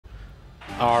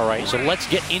All right, so let's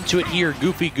get into it here.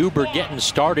 GoofyGoober getting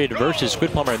started versus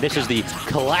Squidplumber, and this is the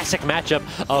classic matchup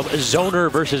of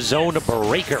Zoner versus Zone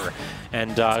Breaker.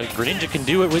 And Greninja can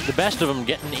do it with the best of them,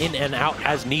 getting in and out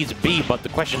as needs be, but the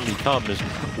question becomes,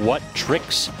 what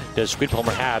tricks does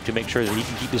Squidplumber have to make sure that he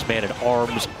can keep this man at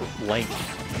arm's length?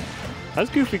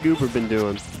 How's GoofyGoober been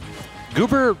doing?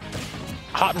 Goober,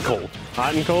 hot and cold.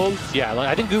 Hot and cold? Yeah,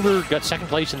 I think Goober got second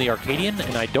place in the Arcadian,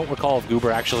 and I don't recall if Goober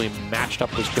actually matched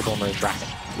up with Squidplumber in bracket.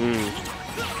 I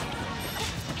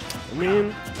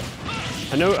mean,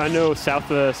 I know South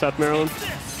Maryland.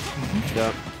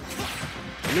 Yeah.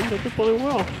 I mean, they've been playing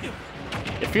well.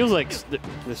 It feels like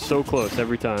they're so close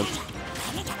every time.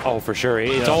 Oh, for sure.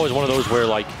 It's always one of those where,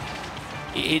 like,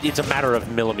 it's a matter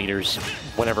of millimeters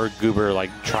whenever Goober, like,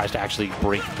 tries to actually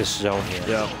break this zone here.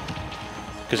 Yeah.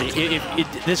 Because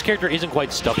this character isn't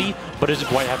quite stubby, but doesn't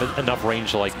quite have enough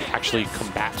range to, like, actually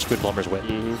combat Squidplumber's whip.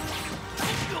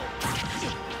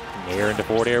 Air into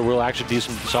forward air will actually do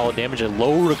some solid damage and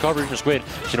low recovery from Squid,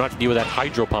 so you don't have to deal with that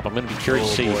Hydro Pump. I'm going to be curious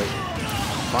to see.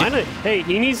 Hey,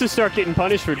 he needs to start getting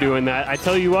punished for doing that. I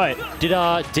tell you what. Did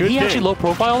he actually low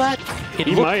profile that?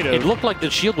 He might have. It looked like the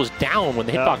shield was down when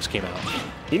the hitbox came out.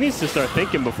 He needs to start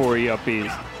thinking before he up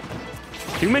Bs.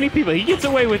 Too many people. He gets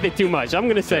away with it too much. I'm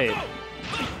going to say it.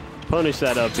 Punish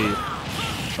that up B.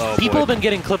 Oh, people have been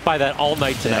getting clipped by that all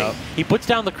night tonight. Yeah. He puts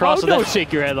down the cross. Oh, don't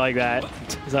shake your head like that.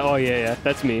 He's like, oh, yeah,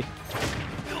 that's me.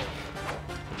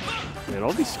 Man,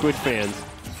 all these Squid fans.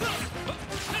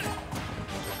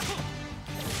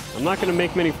 I'm not going to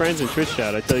make many friends in Twitch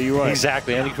chat, I tell you what.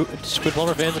 Exactly. Any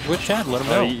Squidplumber fans in Twitch chat? Let them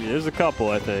know. There's a couple,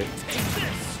 I think.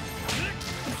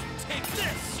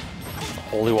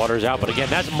 Holy water is out, but again,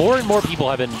 that's more and more people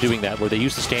have been doing that, where they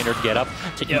use the standard get up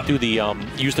to eat through the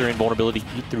use their invulnerability to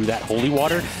eat through that holy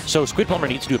water. So Squidplumber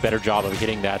needs to do a better job of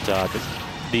hitting that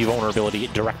the vulnerability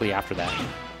directly after that.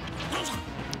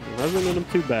 It hasn't hit him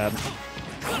too bad.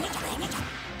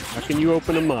 How can you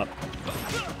open him up?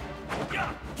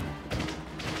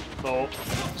 Oh.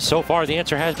 So far, the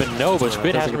answer has been no, but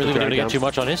Squid hasn't really been able to get too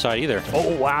much on his side either.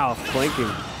 Oh wow,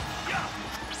 flanking.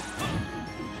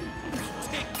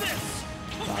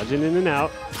 Dodging in and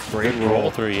out. Great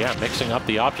roll through, yeah, mixing up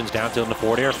the options down to the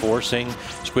forward air, forcing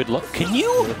Squid. Can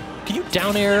you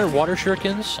down air water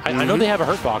shurikens? I know they have a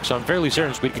hurt box, so I'm fairly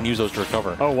certain Squid can use those to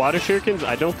recover. Oh, water shurikens?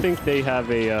 I don't think they have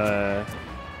a.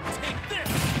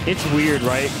 It's weird,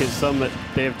 right? Because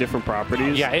they have different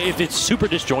properties. Yeah, if it's super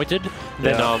disjointed,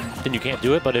 then you can't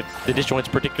do it. But if the disjoint's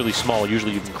particularly small,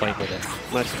 usually you can clank with it.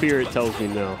 My spirit tells me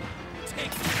no,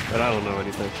 but I don't know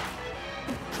anything.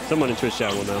 Someone in Twitch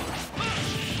chat will know.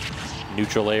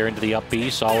 Neutral air into the up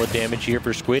B, solid damage here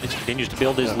for Squid. He continues to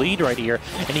build his lead right here,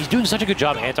 and he's doing such a good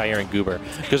job anti-airing Goober.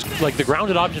 Because like the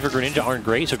grounded options for Greninja aren't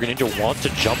great, so Greninja wants to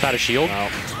jump out of shield.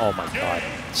 Oh my god.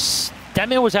 That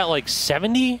man was at like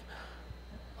 70?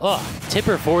 Ugh,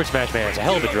 tipper forward smash, man. It's a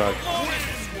hell of a drug.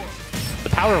 The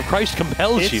power of Christ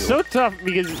compels you. It's so tough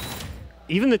because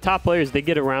even the top players, they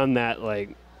get around that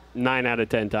like 9 out of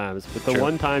 10 times. But the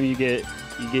one time you get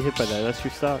hit by that, that's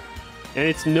your stop. And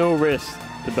it's no risk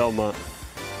to Belmont.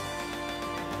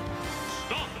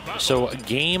 So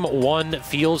game one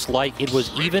feels like it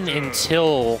was even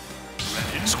until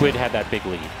Squid had that big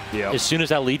lead. Yeah. As soon as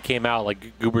that lead came out,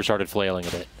 like Goober started flailing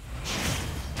a bit.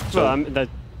 So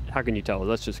how can you tell?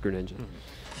 That's just Greninja.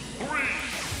 All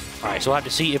right, so we'll have to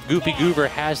see if GoofyGoober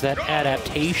has that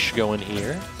adaptation going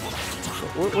here.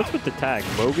 What's with the tag?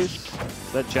 Mogus?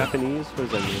 Is that Japanese? What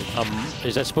does that mean?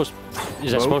 Is that supposed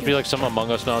to be like some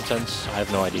Among Us nonsense? I have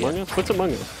no idea. Among Us? What's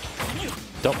Among Us?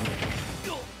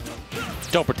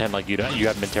 Don't pretend like you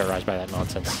haven't been terrorized by that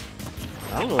nonsense.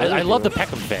 I don't know. I love the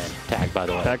Peckham fan tag, by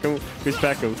the way. Peckham? Who's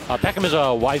Peckham? Peckham is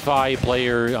a Wi-Fi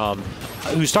player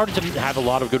who started to have a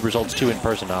lot of good results too in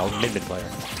person. Mid player,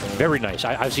 very nice.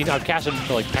 I've casted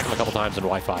like Peckham a couple times in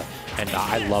Wi-Fi, and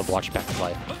I love watching Peckham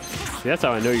play. See, that's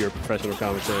how I know you're a professional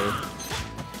commentator.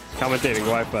 Commentating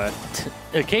Wi-Fi.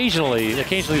 Occasionally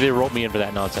they rope me in for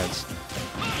that nonsense.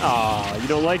 Aw, you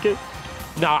don't like it?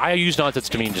 No, I use nonsense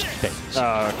to mean just things.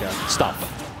 Oh, okay. Stuff,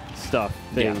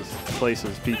 things,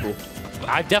 places, people.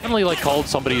 I've definitely like called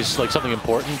somebody's like something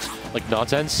important like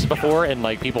nonsense before, and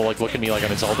like people like look at me like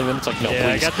I'm insulting them. It's like, no,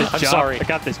 please. I'm sorry. I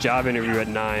got this job interview at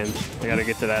 9. I got to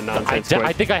get to that nonsense.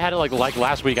 I think I had it like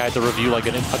last week. I had to review like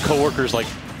a coworker's like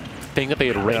thing that they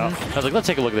had written. I was like, let's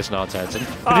take a look at this nonsense. And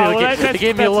they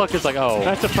gave me a look. It's like, oh,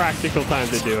 that's a practical time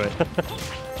to do it.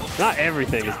 Not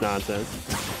everything is nonsense.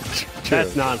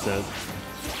 That's nonsense.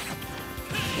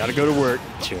 Got to go to work.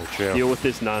 True. Deal with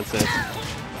this nonsense.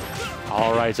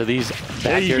 All right, so these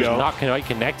back airs not quite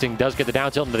connecting. Does get the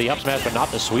down tilt into the up smash, but not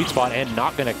the sweet spot, and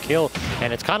not going to kill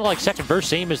And it's kind of like second verse,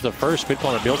 same as the first.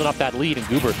 Squidplumber building up that lead, and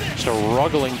Goober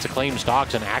struggling to claim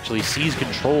stocks and actually seize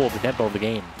control of the tempo of the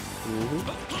game.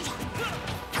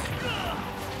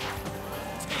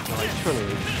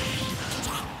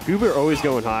 Goober always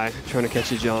going high, trying to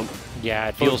catch a jump. Yeah,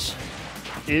 it feels...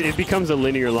 It becomes a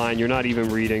linear line. You're not even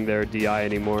reading their DI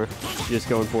anymore. You're just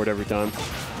going for it every time.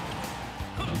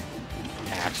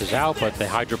 Axe is out, but the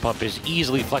Hydro Pump is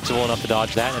easily flexible enough to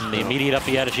dodge that, and the immediate up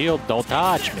out of shield. Don't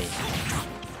touch me.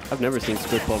 I've never seen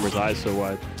Squidplumber's eyes so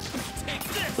wide.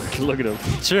 Look at him.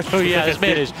 True, yeah, this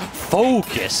man is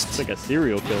focused. It's like a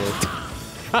serial killer.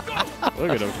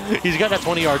 Look at him. He's got that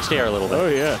 20-yard stare a little bit. Oh,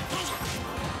 yeah.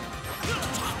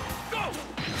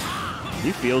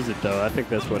 He feels it, though. I think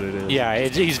that's what it is. Yeah,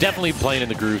 he's definitely playing in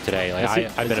the groove today. Like,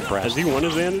 I've been impressed. Has he won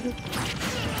a Xanadu?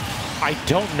 I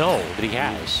don't know that he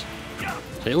has.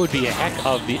 So it would be a heck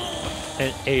of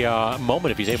a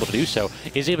moment if he's able to do so.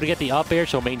 He's able to get the up air,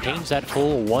 so maintains that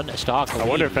full one stock. I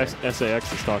wonder if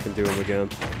SAX is talking to him again.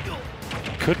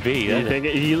 Could be.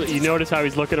 You notice how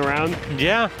he's looking around?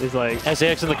 Yeah. He's like...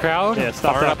 SAX in the crowd? Yeah,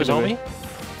 stop firing up his homie?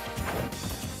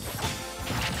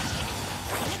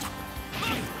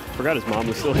 Forgot his mom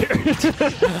was still here.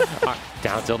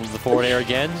 Down tilt into the forward air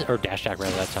again, or dash attack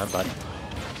rather that time, but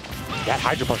that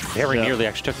Hydro Punch very nearly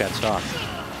actually took that stock.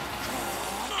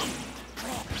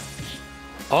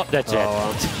 Oh, that's it.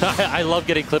 I love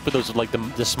getting clipped with those, like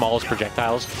the smallest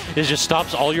projectiles. It just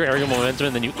stops all your aerial momentum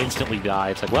and then you instantly die.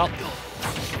 It's like, well,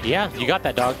 yeah, you got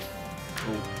that, dog.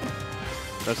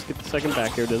 Let's get the second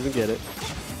back here, doesn't get it.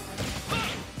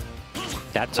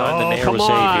 That time the Nair was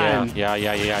saved. Yeah,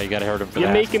 you gotta hurt him for that.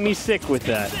 You're making me sick with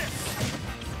that.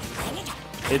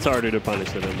 It's harder to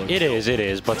punish than it looks. It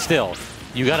is, but still,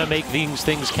 you gotta make these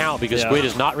things count because Squid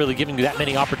is not really giving you that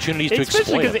many opportunities to exploit.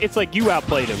 Especially because it's like you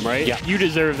outplayed him, right? Yeah. You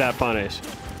deserve that punish.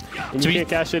 And you can't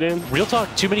cash it in? Real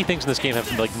talk, too many things in this game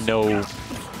have like no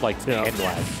end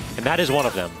lag. And that is one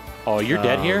of them. Oh, you're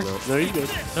dead here? No, he's good.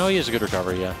 No, he has a good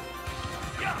recovery, yeah.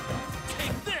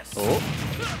 Oh.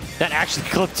 That actually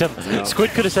clipped him. No.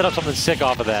 Squid could have set up something sick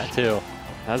off of that, too.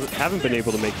 Haven't been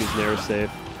able to make these Nairs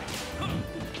safe.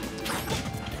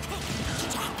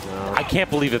 No. I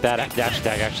can't believe that dash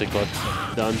attack actually clipped.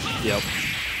 Done. Yep.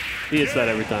 He hits that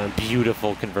every time.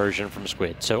 Beautiful conversion from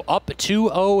Squid. So up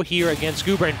 2-0 here against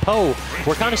Goober and Poe.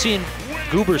 We're kind of seeing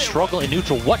Goober struggle in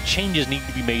neutral. What changes need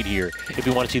to be made here if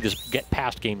we want to see this get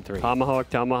past game 3? Tomahawk,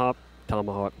 tomahawk,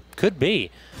 tomahawk. Could be.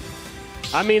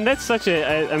 I mean, that's such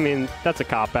a, I mean, that's a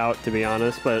cop-out, to be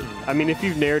honest. But, I mean, if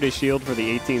you've nared his shield for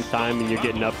the 18th time and you're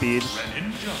getting up-beat,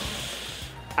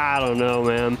 I don't know,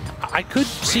 man. I could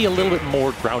see a little bit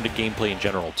more grounded gameplay in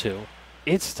general, too.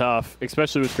 It's tough,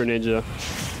 especially with Greninja.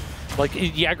 Like,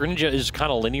 yeah, Greninja is kind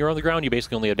of linear on the ground. You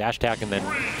basically only have dash attack and then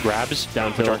grabs,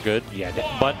 down tilt, which aren't good. Yeah,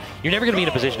 but you're never going to be in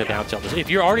a position to down tilt this. If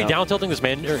you're already down tilting this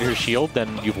man or your shield,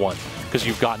 then you've won because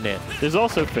you've gotten in. There's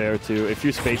also fair, too. If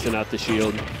you're spacing out the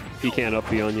shield, he can't up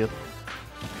B on you.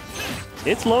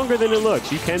 It's longer than it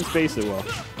looks. You can space it well.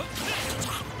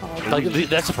 Like,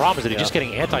 that's the problem, is that he's just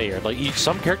getting anti-air. Like,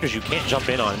 some characters you can't jump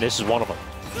in on, and this is one of them.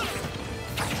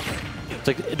 It's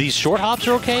like, these short hops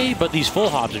are okay, but these full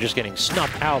hops are just getting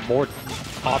snuffed out more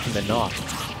often than not.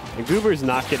 And Goober's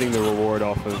not getting the reward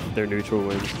off of their neutral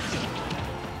wins.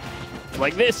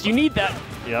 Like this, you need that.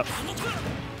 Yep.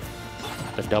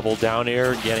 The double down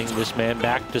air, getting this man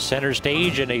back to center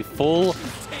stage in a full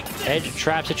edge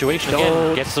trap situation.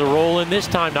 Again, gets the roll in this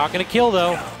time. Not going to kill,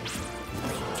 though.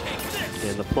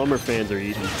 And the Plumber fans are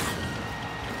eating.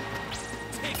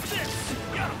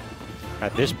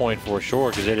 At this point, for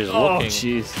sure, because it is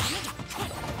looking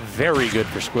very good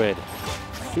for Squid.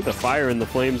 See the fire and the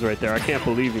flames right there. I can't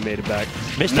believe he made it back.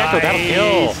 Missed tackle, that'll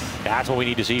kill. That's what we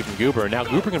need to see from Goober. Now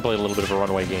Goober can play a little bit of a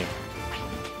runaway game.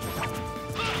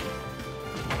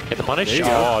 Get the punish.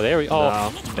 Oh, there we go.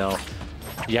 Oh, no.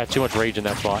 You have too much rage in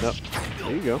that spot. Yep.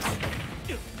 There you go.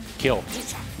 Kill.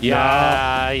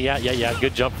 Yeah, yeah.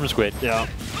 Good jump from Squid. Yeah.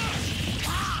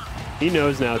 He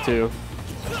knows now, too.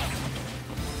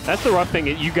 That's the rough thing.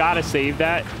 You got to save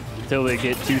that until they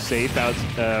get too safe out.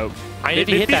 If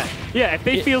you hit that. Yeah, if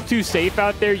they feel too safe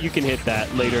out there, you can hit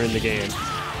that later in the game.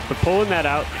 But pulling that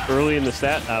out early in the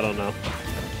set, I don't know.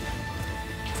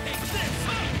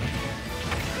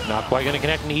 Not quite going to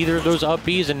connect in either of those up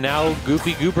Bs, and now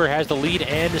GoofyGoober has the lead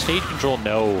and the stage control.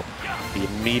 No. The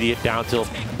immediate down tilt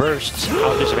bursts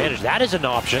out disadvantage. That is an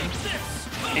option.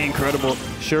 Incredible.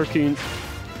 Shuriken.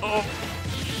 Oh.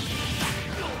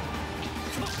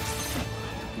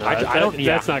 No, I don't.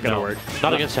 That's not going to work.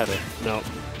 Not against Heather. No.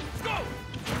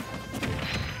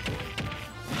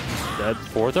 Dead.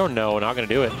 Forward throw? No, not going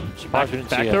to do it. Surprised we didn't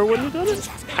see Back it. throw wouldn't have done it?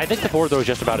 I think the forward throw is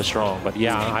just about as strong, but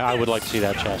yeah, I would like to see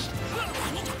that chest.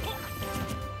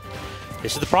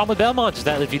 This is the problem with Belmont, is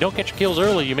that if you don't get your kills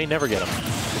early, you may never get them.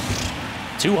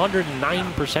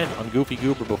 209% on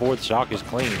GoofyGoober before the stock is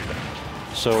claimed.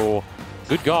 So,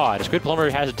 good God,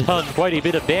 Squidplumber has done quite a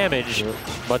bit of damage,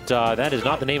 but that is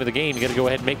not the name of the game. You got to go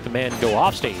ahead and make the man go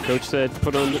off stage. Coach said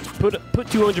put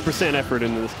 200% effort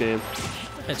into this game.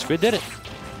 And Squid did it.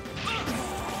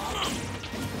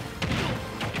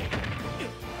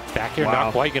 Back here,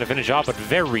 not quite going to finish off, but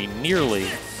very nearly.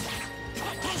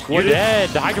 You're dead.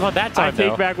 The Hydropon that time, I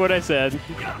take back what I said.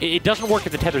 It doesn't work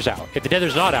if the tether's out. If the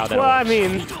tether's not out, then well, it works. I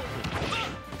mean,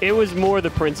 it was more the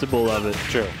principle of it.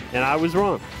 True. And I was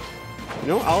wrong. You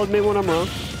know, I'll admit when I'm wrong.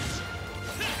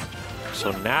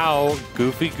 So now,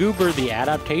 GoofyGoober, the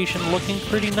adaptation looking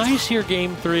pretty nice here,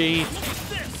 game 3.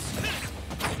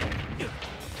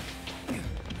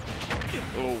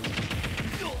 Oh.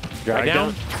 Drag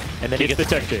down. And then he gets the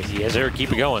tech chase. Yes, sir.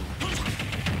 Keep it going.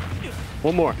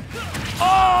 One more.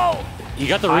 Oh! You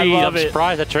got the read. love I'm it.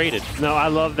 surprised I traded. No, I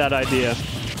love that idea.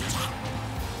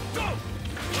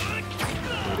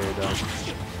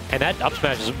 And that up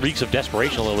smash reeks of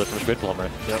desperation a little bit from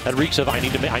Squidplumber. Yep. That reeks of I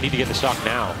need to get the stock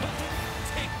now.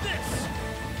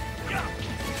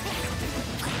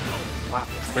 Wow.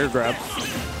 Fair grab.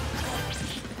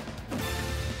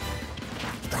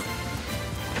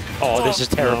 Oh, this is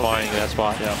terrifying in that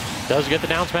spot. Yeah. Does get the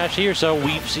down smash here, so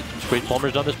we've seen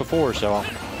Squidplumber's done this before, so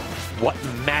what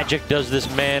magic does this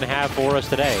man have for us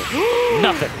today?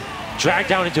 Nothing. Dragged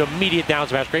down into immediate down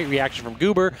smash. Great reaction from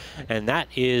Goober, and that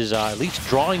is at least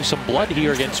drawing some blood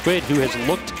here against Squid, who has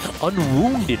looked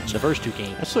unwounded in the first 2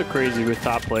 games. That's so crazy with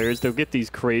top players. They'll get these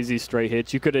crazy straight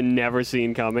hits you could have never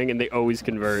seen coming, and they always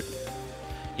convert.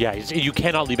 Yeah, you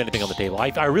cannot leave anything on the table.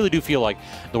 I really do feel like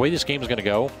the way this game is going to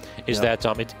go is that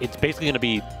it's basically going to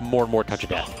be more and more touch of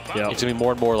death. Yep. It's going to be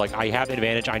more and more like, I have an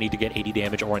advantage, I need to get 80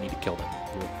 damage, or I need to kill them.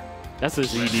 That's a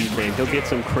ZD thing. He'll get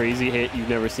some crazy hit you've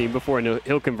never seen before, and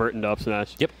he'll convert into up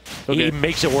smash. Yep. Okay. He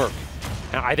makes it work.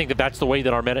 And I think that's the way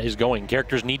that our meta is going.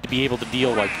 Characters need to be able to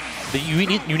deal like you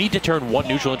need to turn one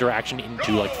neutral interaction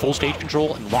into like full stage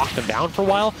control and lock them down for a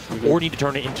while, or need to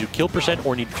turn it into kill percent,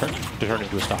 or need to turn it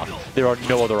into a stock. There are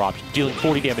no other options. Dealing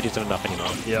 40 damage isn't enough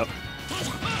anymore. Yep.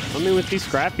 I mean, with these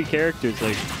scrappy characters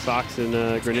like Sox and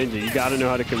Greninja, you got to know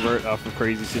how to convert off of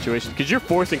crazy situations, because you're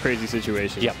forcing crazy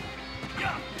situations. Yep.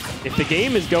 If the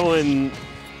game is going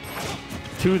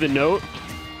to the note,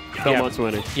 Belmont's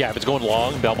winning. Yeah, if it's going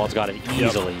long, Belmont's got it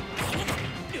easily.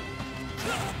 Yep.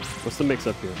 What's the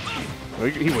mix-up here? Oh,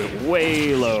 he went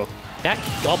way low.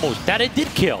 That it did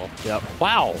kill. Yep.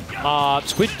 Wow.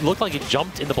 Squid looked like it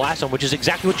jumped in the blast zone, which is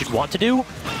exactly what you'd want to do.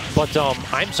 But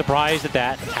I'm surprised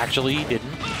that actually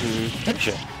didn't finish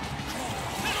it.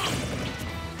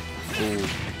 Ooh.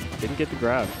 Didn't get the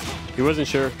grab. He wasn't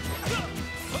sure.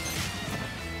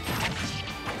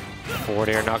 Forward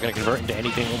air not going to convert into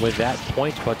anything with that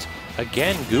point, but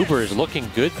again, Goober is looking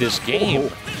good this game.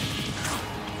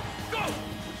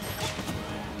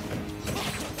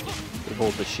 They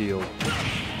hold the shield.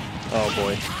 Oh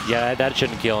boy. Yeah, that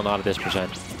shouldn't kill, not at this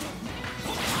percent.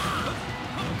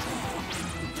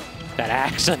 That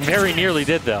axe very nearly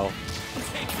did, though.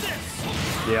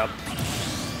 Yep.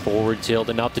 Forward tilt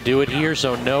enough to do it here,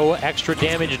 so no extra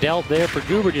damage dealt there for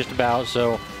Goober just about,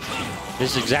 so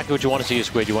this is exactly what you want to see as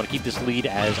Squid. You want to keep this lead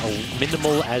as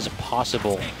minimal as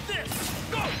possible.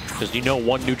 Because you know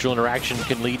one neutral interaction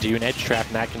can lead to an edge trap,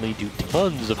 and that can lead to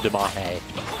tons of damage.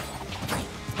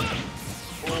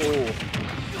 Oh.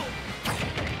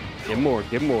 Give more,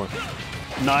 give more.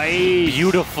 Nice.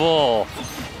 Beautiful.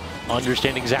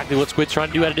 Understanding exactly what Squid's trying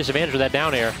to do at a disadvantage with that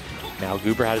down air. Now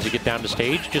Goober, how does he get down to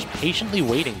stage? Just patiently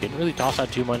waiting. Didn't really toss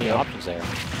out too many options there.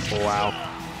 Wow.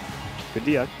 Good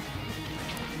DI.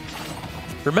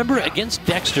 Remember, against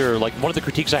Dexter, like one of the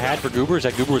critiques I had for Goober is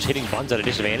that Goober was hitting buns at a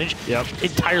disadvantage. Yep.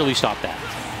 Entirely stopped that.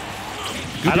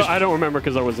 I don't remember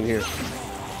because I wasn't here.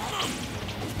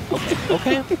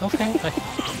 Okay.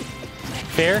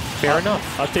 Fair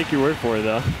enough. I'll take your word for it,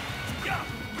 though.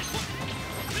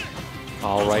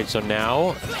 All right, so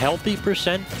now healthy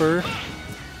percent for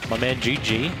my man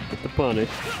GG. Get the punish.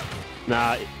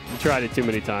 Nah, you tried it too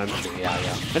many times. Yeah.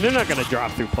 And they're not going to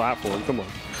drop through platform. Come on.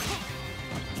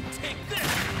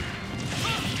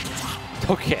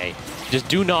 Okay. Just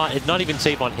do not, it's not even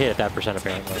safe on hit at that percent,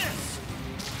 apparently.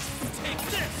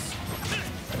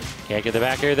 Can't get the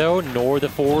back air, though, nor the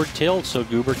forward tilt, so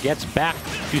Goober gets back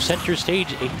to center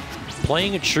stage,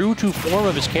 playing true to form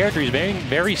of his character. He's very,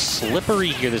 very slippery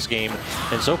here this game,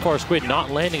 and so far Squid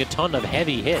not landing a ton of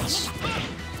heavy hits.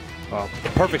 Wow.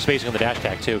 And perfect spacing on the dash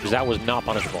attack, too, because that was not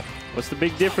punishable. What's the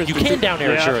big difference? You can down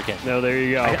air a shuriken. No, there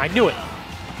you go. I knew it.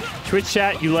 Twitch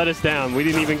chat, you let us down. We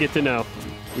didn't even get to know.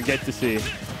 We get to see.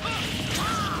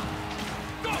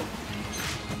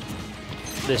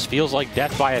 This feels like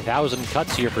death by 1,000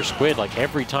 cuts here for Squid. Like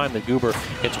every time the Goober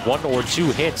hits 1 or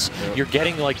 2 hits, you're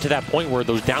getting like to that point where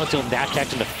those down tilt and dash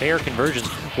attacks and the fair conversions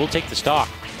will take the stock.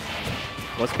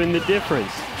 What's been the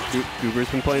difference? Goober's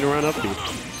been playing around up B.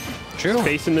 True.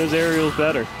 Facing those aerials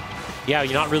better. Yeah,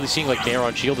 you're not really seeing like Nair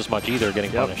on shield as much either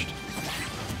getting punished.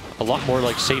 A lot more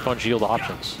like safe on shield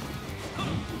options.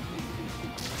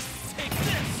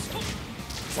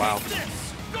 Wow.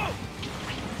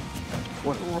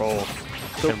 What a roll.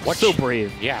 So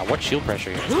brave. Yeah, what shield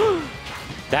pressure here.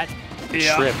 That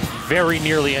trip very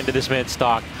nearly ended this man's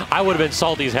stock. I would have been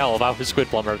salty as hell if I was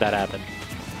Squidplumber if that happened.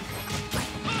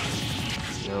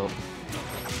 No.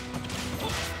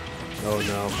 Oh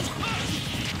no.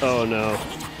 Oh no.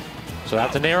 So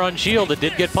that's a Nair on shield that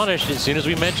did get punished. As soon as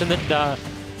we mentioned that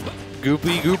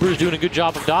GoofyGoober is doing a good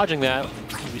job of dodging that,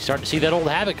 we start to see that old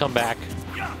habit come back.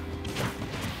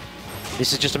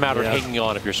 This is just a matter of hanging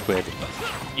on if you're Squid.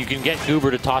 You can get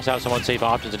Goober to toss out some unsafe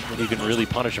options that you can really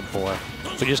punish him for.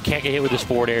 But you just can't get hit with this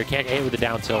forward air, can't get hit with the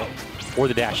down tilt or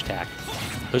the dash attack.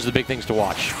 Those are the big things to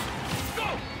watch.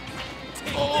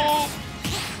 Oh.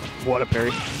 What a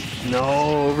parry.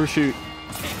 No, overshoot.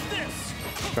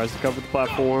 Tries to cover the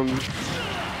platform.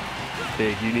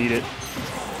 Big, you need it.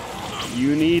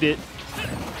 You need it.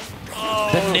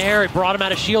 The Nair, it brought him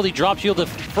out of shield. He dropped shield a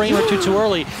frame or two too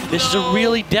early. This is a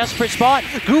really desperate spot.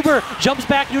 Goober jumps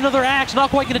back to another axe. Not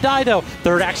quite going to die, though.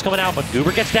 Third axe coming out, but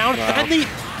Goober gets down. Wow. And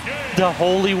the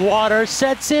holy water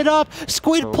sets it up.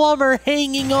 Squidplumber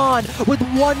hanging on with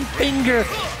one finger.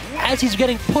 As he's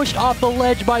getting pushed off the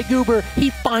ledge by Goober, he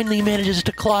finally manages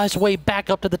to claw his way back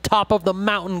up to the top of the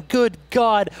mountain. Good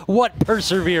God, what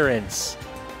perseverance.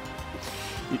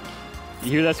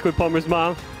 You hear that, Squidplumber's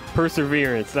mom?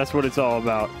 Perseverance, that's what it's all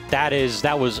about. That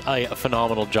was a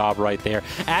phenomenal job right there.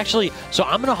 Actually, so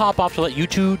I'm gonna hop off to let you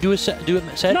two do a set.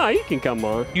 No, you can come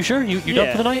on. You sure? You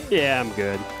done for the night? Yeah, I'm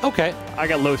good. Okay. I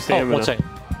got low stamina. Oh, 1 second.